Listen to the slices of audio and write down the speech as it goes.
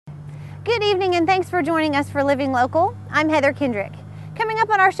Good evening and thanks for joining us for Living Local. I'm Heather Kendrick. Coming up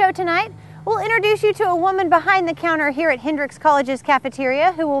on our show tonight, we'll introduce you to a woman behind the counter here at Hendrix College's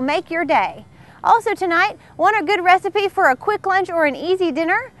cafeteria who will make your day. Also tonight, want a good recipe for a quick lunch or an easy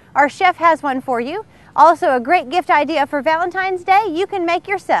dinner? Our chef has one for you. Also a great gift idea for Valentine's Day you can make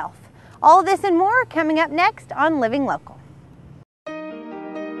yourself. All this and more coming up next on Living Local.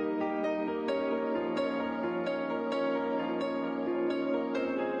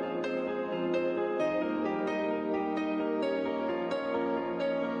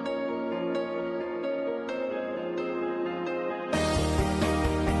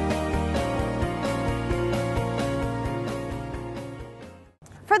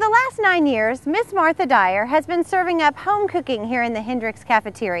 For the last 9 years, Miss Martha Dyer has been serving up home cooking here in the Hendrix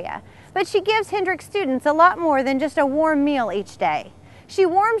cafeteria. But she gives Hendrix students a lot more than just a warm meal each day. She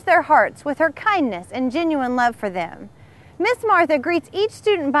warms their hearts with her kindness and genuine love for them. Miss Martha greets each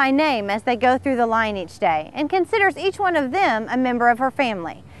student by name as they go through the line each day and considers each one of them a member of her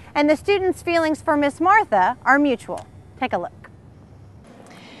family. And the students' feelings for Miss Martha are mutual. Take a look.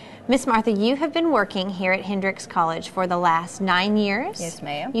 Miss Martha, you have been working here at Hendrix College for the last 9 years. Yes,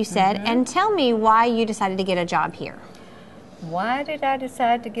 ma'am. You said, and tell me why you decided to get a job here. Why did I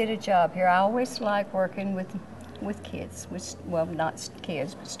decide to get a job here? I always like working with kids, well, not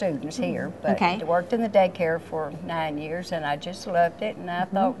kids, but students here. But I worked in the daycare for 9 years, and I just loved it, and I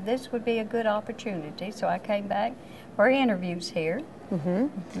thought this would be a good opportunity, so I came back for interviews here.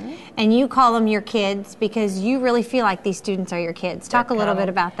 And you call them your kids because you really feel like these students are your kids. Talk a little bit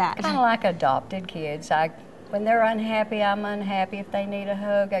about that. Kind of like adopted kids. When they're unhappy, I'm unhappy. If they need a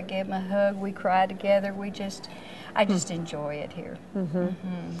hug, I give them a hug. We cry together. I just enjoy it here.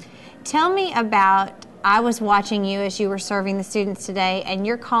 Tell me about, I was watching you as you were serving the students today, and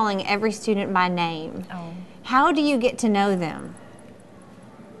you're calling every student by name. Oh. How do you get to know them?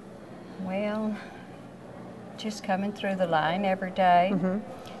 Well, just coming through the line every day.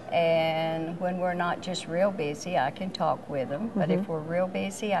 And when we're not just real busy, I can talk with them. But if we're real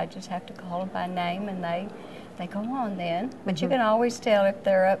busy, I just have to call them by name, and they go on then. But you can always tell if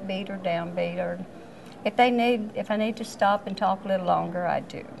they're upbeat or downbeat, or if I need to stop and talk a little longer, I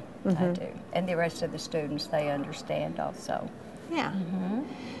do. I do. And the rest of the students, they understand also. Yeah.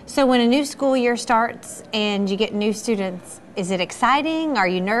 So when a new school year starts and you get new students, is it exciting? Are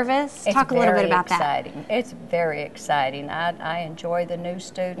you nervous? Talk a little bit about that. It's very exciting. I enjoy the new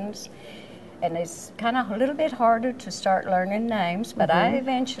students, and it's kind of a little bit harder to start learning names. But I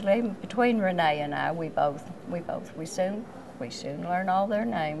eventually, between Renee and I, we soon learn all their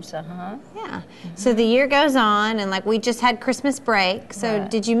names. Yeah. So the year goes on, and like we just had Christmas break. So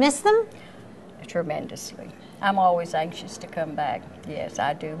did you miss them? Tremendously. I'm always anxious to come back. Yes,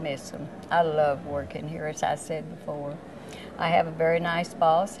 I do miss them. I love working here, as I said before. I have a very nice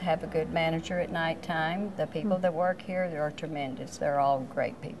boss, have a good manager at nighttime. The people that work here, they are tremendous. They're all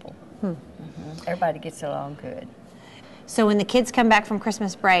great people. Everybody gets along good. So when the kids come back from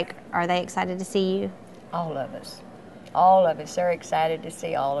Christmas break, are they excited to see you? All of us. All of us. They're excited to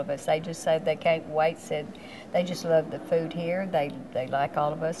see all of us. They just said they can't wait. Said they just love the food here. They like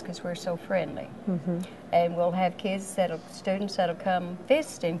all of us because we're so friendly. And we'll have students that'll come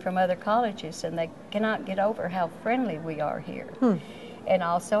visiting from other colleges, and they cannot get over how friendly we are here. And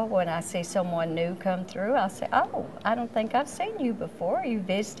also, when I see someone new come through, I'll say, "Oh, I don't think I've seen you before. Are you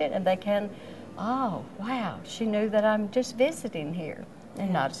visiting?" And they can, "Oh, wow, she knew that I'm just visiting here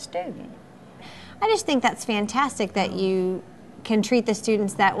and not a student." I just think that's fantastic that you can treat the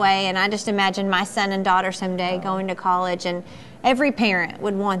students that way, and I just imagine my son and daughter someday going to college, and every parent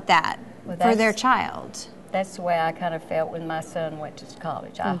would want that for their child. That's the way I kind of felt when my son went to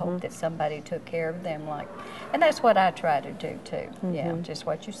college. I hope that somebody took care of them, and that's what I try to do too. Yeah, just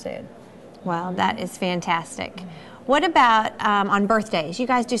what you said. Well, that is fantastic. What about on birthdays? You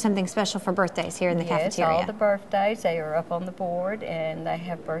guys do something special for birthdays here in the cafeteria. Yes, all the birthdays, they are up on the board, and they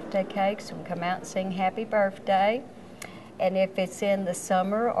have birthday cakes, and come out and sing happy birthday. And if it's in the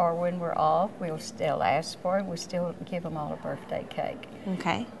summer or when we're off, we'll still ask for it. We still give them all a birthday cake.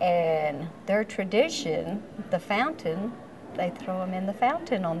 Okay. And their tradition, the fountain, they throw them in the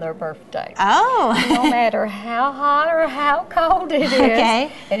fountain on their birthday. Oh. No matter how hot or how cold it is. Okay.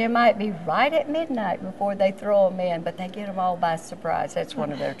 And it might be right at midnight before they throw them in, but they get them all by surprise. That's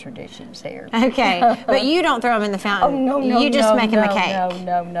one of their traditions here. Okay. But you don't throw them in the fountain. Oh, no, You just make them a cake.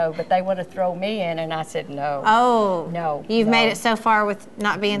 No. But they want to throw me in, and I said no. Oh. No. You've made it so far with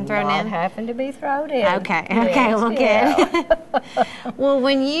not being thrown not in? Not having to be thrown in. Okay. Yes, Okay, well, good. yeah. Well,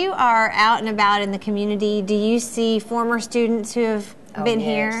 when you are out and about in the community, do you see former students who have been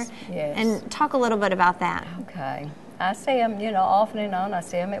here? Yes. And talk a little bit about that. Okay. I see them, you know, off and on. I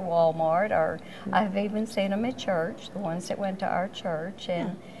see them at Walmart, or I've even seen them at church, the ones that went to our church.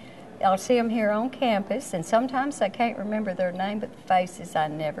 And I'll see them here on campus, and sometimes I can't remember their name, but the faces I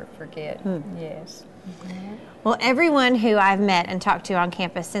never forget. Yes. Well, everyone who I've met and talked to on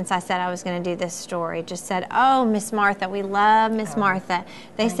campus since I said I was going to do this story just said, oh, Miss Martha, we love Miss Martha.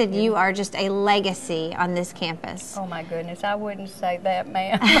 They said you are just a legacy on this campus. Oh, my goodness, I wouldn't say that,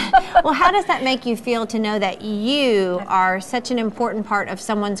 ma'am. Well, how does that make you feel to know that you are such an important part of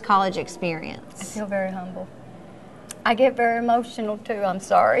someone's college experience? I feel very humble. I get very emotional, too. I'm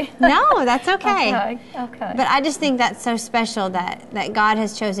sorry. No, that's okay. Okay. But I just think that's so special that God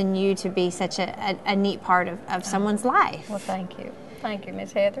has chosen you to be such a neat part of someone's life. Well, thank you. Thank you,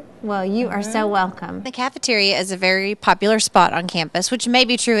 Miss Heather. Well, you are so welcome. The cafeteria is a very popular spot on campus, which may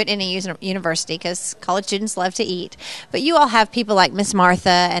be true at any university because college students love to eat. But you all have people like Miss Martha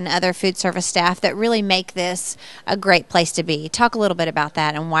and other food service staff that really make this a great place to be. Talk a little bit about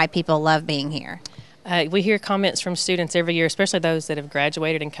that and why people love being here. We hear comments from students every year, especially those that have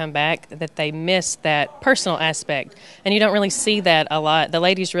graduated and come back, that they miss that personal aspect. And you don't really see that a lot. The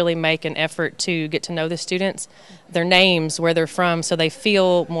ladies really make an effort to get to know the students, their names, where they're from, so they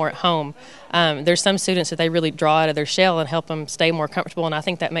feel more at home. There's some students that they really draw out of their shell and help them stay more comfortable, and I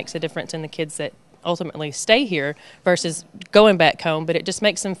think that makes a difference in the kids that ultimately stay here versus going back home. But it just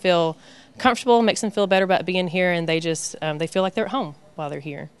makes them feel comfortable, makes them feel better about being here, and they just they feel like they're at home while they're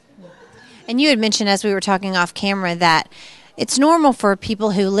here. And you had mentioned as we were talking off camera that it's normal for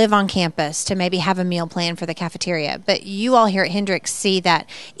people who live on campus to maybe have a meal plan for the cafeteria. But you all here at Hendrix see that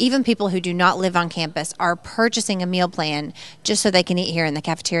even people who do not live on campus are purchasing a meal plan just so they can eat here in the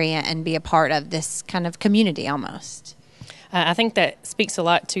cafeteria and be a part of this kind of community almost. I think that speaks a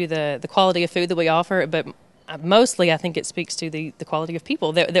lot to the quality of food that we offer, but mostly I think it speaks to the quality of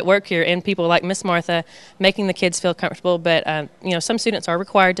people that work here, and people like Miss Martha making the kids feel comfortable. But some students are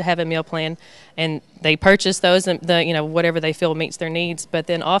required to have a meal plan, and they purchase those, and whatever they feel meets their needs. But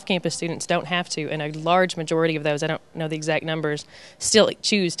then off-campus students don't have to, and a large majority of those, I don't know the exact numbers, still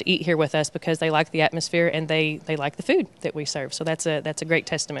choose to eat here with us because they like the atmosphere and they like the food that we serve. So that's a great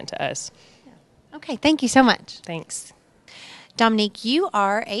testament to us. Okay, thank you so much. Thanks. Dominique, you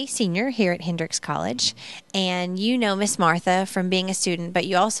are a senior here at Hendrix College, and you know Miss Martha from being a student, but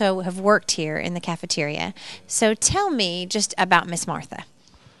you also have worked here in the cafeteria. So tell me just about Miss Martha.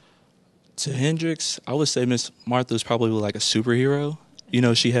 To Hendrix, I would say Miss Martha is probably like a superhero. You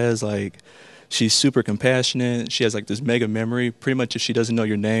know, she's super compassionate. She has like this mega memory. Pretty much if she doesn't know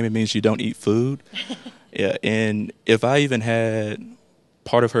your name, it means you don't eat food. Yeah, and if I even had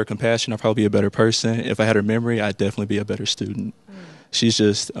part of her compassion, I'd probably be a better person. If I had her memory, I'd definitely be a better student. She's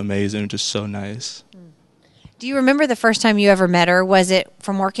just amazing, just so nice. Do you remember the first time you ever met her? Was it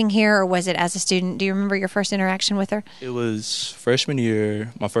from working here or was it as a student? Do you remember your first interaction with her? It was freshman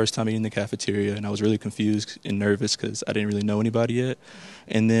year, my first time eating the cafeteria, and I was really confused and nervous because I didn't really know anybody yet.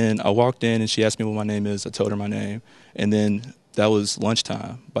 And then I walked in and she asked me what my name is. I told her my name. And then that was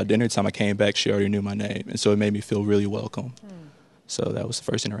lunchtime. By dinner time I came back, she already knew my name. And so it made me feel really welcome. So that was the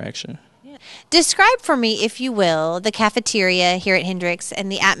first interaction. Yeah. Describe for me, if you will, the cafeteria here at Hendrix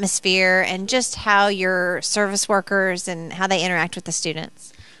and the atmosphere and just how your service workers and how they interact with the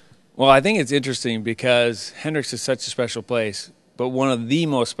students. Well, I think it's interesting because Hendrix is such a special place, but one of the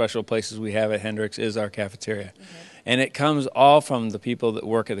most special places we have at Hendrix is our cafeteria. And it comes all from the people that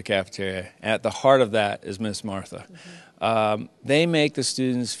work at the cafeteria. At the heart of that is Miss Martha. They make the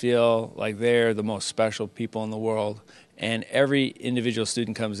students feel like they're the most special people in the world. And every individual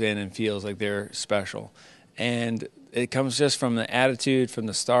student comes in and feels like they're special. And it comes just from the attitude from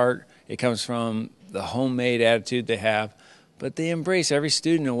the start. It comes from the homemade attitude they have. But they embrace every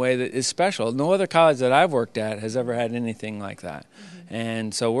student in a way that is special. No other college that I've worked at has ever had anything like that.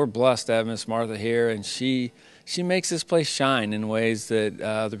 And so we're blessed to have Miss Martha here, and she makes this place shine in ways that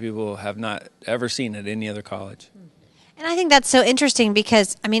other people have not ever seen at any other college. And I think that's so interesting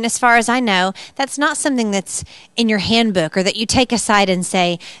because, I mean, as far as I know, that's not something that's in your handbook or that you take aside and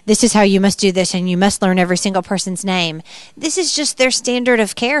say, this is how you must do this and you must learn every single person's name. This is just their standard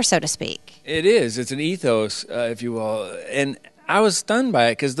of care, so to speak. It is. It's an ethos, if you will. And I was stunned by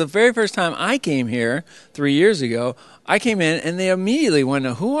it because the very first time I came here 3 years ago, I came in and they immediately went,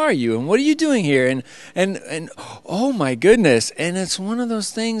 who are you and what are you doing here? And oh my goodness. And it's one of those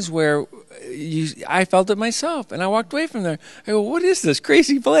things where I felt it myself, and I walked away from there. I go, what is this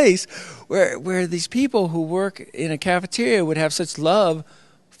crazy place where these people who work in a cafeteria would have such love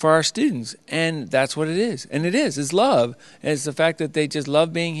for our students? And that's what it is. And it's love. And it's the fact that they just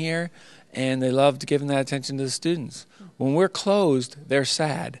love being here, and they love giving that attention to the students. When we're closed, they're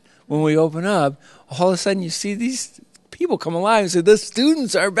sad. When we open up, all of a sudden you see these people come alive and say, the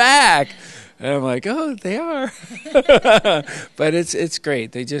students are back. And I'm like, oh, they are. But it's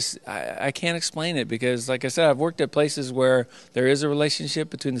great. They just, I can't explain it because, like I said, I've worked at places where there is a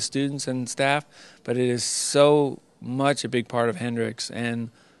relationship between the students and staff, but it is so much a big part of Hendrix. And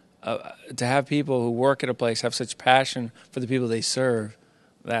to have people who work at a place have such passion for the people they serve,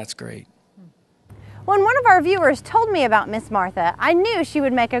 that's great. When one of our viewers told me about Miss Martha, I knew she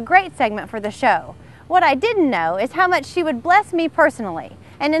would make a great segment for the show. What I didn't know is how much she would bless me personally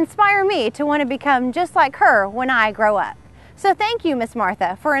and inspire me to want to become just like her when I grow up. So thank you, Miss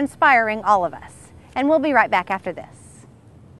Martha, for inspiring all of us. And we'll be right back after this.